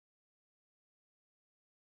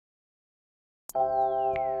Put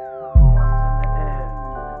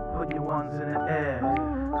your ones in the air,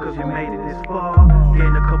 cause you made it this far.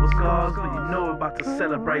 Gained a couple scars, but you know we're about to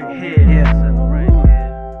celebrate here. Yeah, celebrate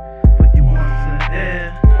here. Put your ones in the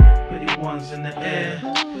air, put your ones in the air,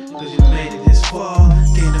 cause you made it this far.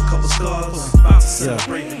 Gained a couple scars, but I'm about to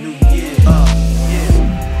celebrate the new year.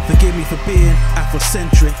 Forgive me for being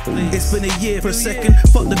Afrocentric. It's been a year for a second,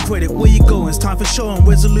 fuck the credit. Where you going? It's time for showing.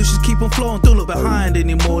 Resolutions keep on flowing, don't look behind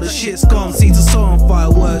anymore. The shit's gone, seeds are sowing.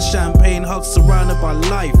 Fireworks, champagne, hugs surrounded by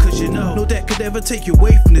life. Cause you know, no debt could ever take you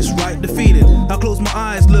away from this, right? The feeling. I close my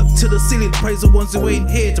eyes, look to the ceiling. Praise the ones who ain't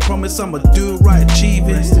here to promise I'ma do right,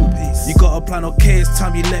 achieving. You got a plan, okay, it's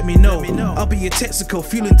time you let me know. I'll be your Texaco,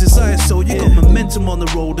 feeling desire, so you got momentum on the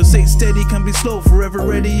road. The ain't steady, can be slow, forever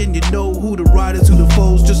ready. And you know who the riders, who the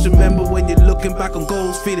foes. Just remember when you're looking back on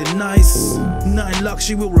goals, feeling nice. Nothing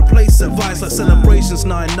luxury will replace advice, like celebrations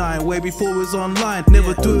 9-9, way before it was online.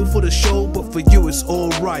 Never do it for the show, but for you it's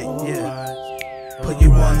alright. Yeah. Put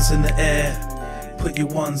your ones in the air, put your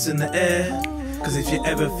ones in the air. Cause if you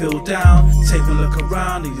ever feel down, take a look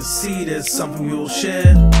around and you'll see there's something we all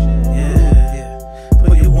share. Yeah.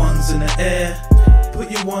 Put your ones in the air, put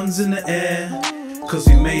your ones in the air. Cause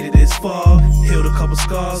we made it this far, healed a couple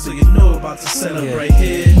scars, so you know about to celebrate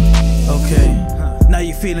here. Okay, now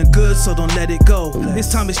you're feeling good, so don't let it go. This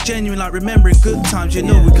time it's genuine, like remembering good times. You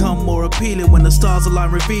know we become more appealing when the stars align,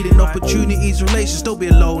 revealing opportunities, relations. Don't be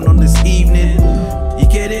alone on this evening. You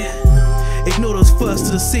get it? Ignore those first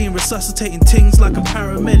to the scene, resuscitating things like a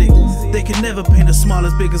paramedic. They can never paint a smile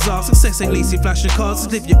as big as ours. Success ain't leasing flashing cards,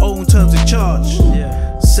 live your own terms in charge.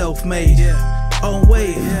 Self-made, own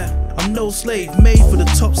way. I'm no slave, made for the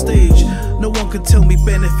top stage. No one can tell me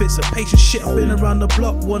benefits of patient shit. I've been around the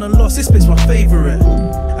block, won and lost. This bit's my favorite.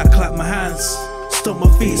 I clap my hands, stomp my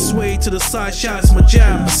feet, sway to the side, shout it's my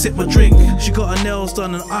jam. I sip my drink. She got her nails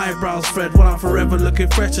done and eyebrows thread. While I'm forever looking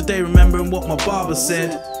fresh today, remembering what my barber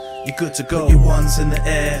said. You're good to go. Put your ones in the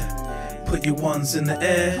air, put your ones in the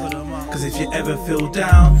air. Cause if you ever feel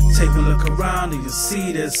down, take a look around and you'll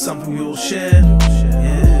see there's something we all share.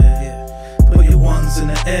 Put your ones in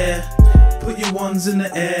the air, put your ones in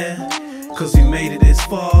the air. Cause we made it this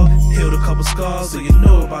far, healed a couple scars, so you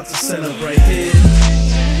know about to celebrate here.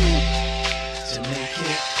 To make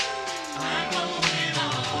it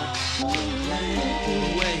all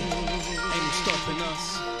the way, ain't no stopping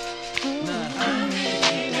us. Nah.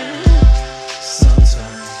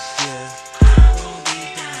 Sometimes,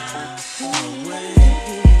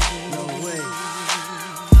 no way,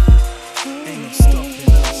 ain't no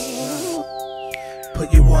stopping us. Put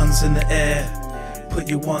your ones in the air, put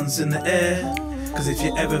your ones in the air. Cause if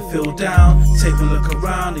you ever feel down, take a look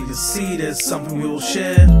around and you'll see there's something we all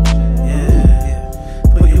share.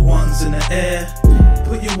 Put your ones in the air,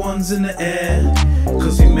 put your ones in the air.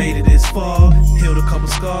 Cause we made it this far, healed a couple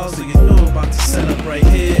scars, so you know about to celebrate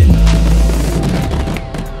here.